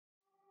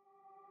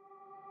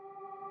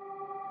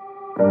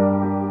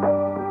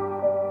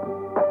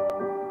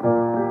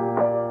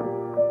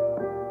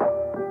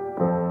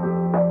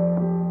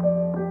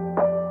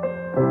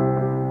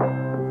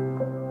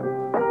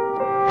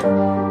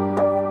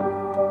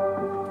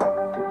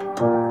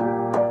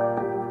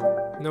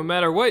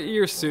matter what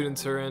year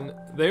students are in,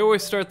 they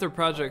always start their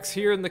projects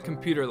here in the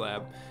computer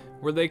lab,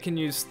 where they can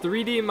use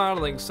 3D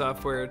modeling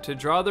software to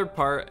draw their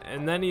part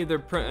and then either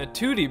print a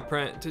 2D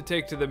print to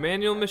take to the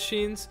manual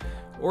machines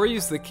or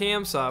use the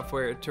CAM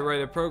software to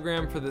write a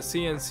program for the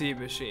CNC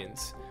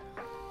machines.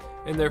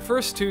 In their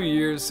first 2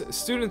 years,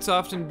 students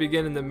often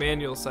begin in the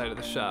manual side of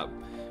the shop,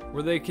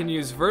 where they can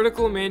use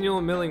vertical manual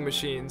milling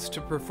machines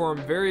to perform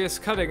various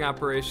cutting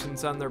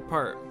operations on their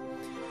part.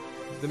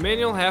 The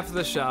manual half of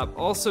the shop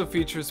also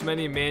features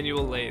many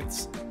manual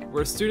lathes,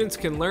 where students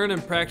can learn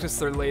and practice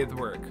their lathe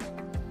work.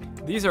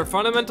 These are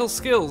fundamental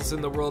skills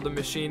in the world of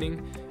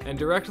machining and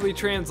directly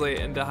translate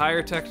into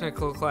higher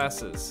technical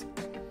classes.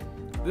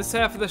 This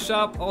half of the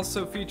shop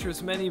also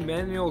features many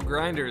manual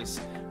grinders,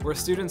 where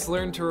students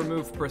learn to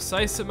remove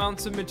precise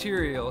amounts of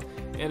material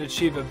and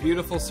achieve a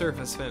beautiful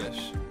surface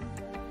finish.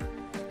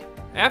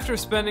 After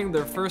spending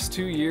their first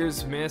 2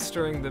 years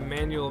mastering the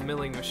manual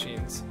milling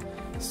machines,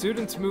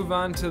 students move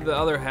on to the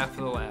other half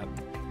of the lab,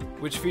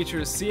 which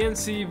features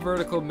CNC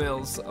vertical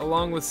mills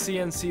along with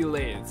CNC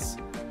lathes.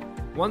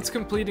 Once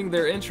completing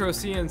their Intro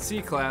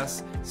CNC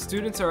class,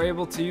 students are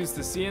able to use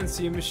the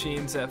CNC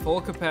machines at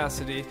full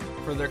capacity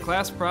for their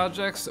class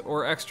projects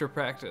or extra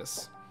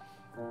practice.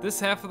 This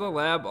half of the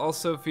lab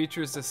also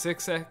features the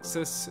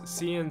 6-axis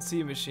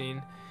CNC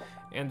machine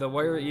and the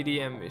wire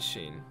EDM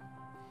machine.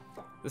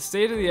 The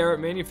state-of-the-art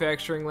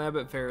manufacturing lab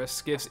at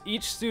Ferris gives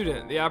each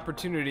student the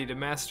opportunity to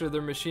master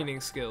their machining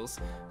skills,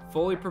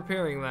 fully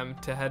preparing them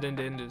to head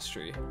into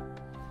industry.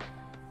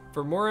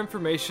 For more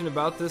information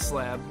about this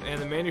lab and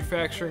the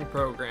manufacturing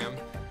program,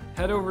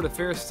 head over to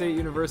Ferris State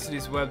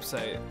University's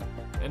website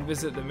and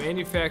visit the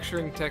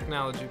Manufacturing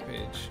Technology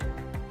page.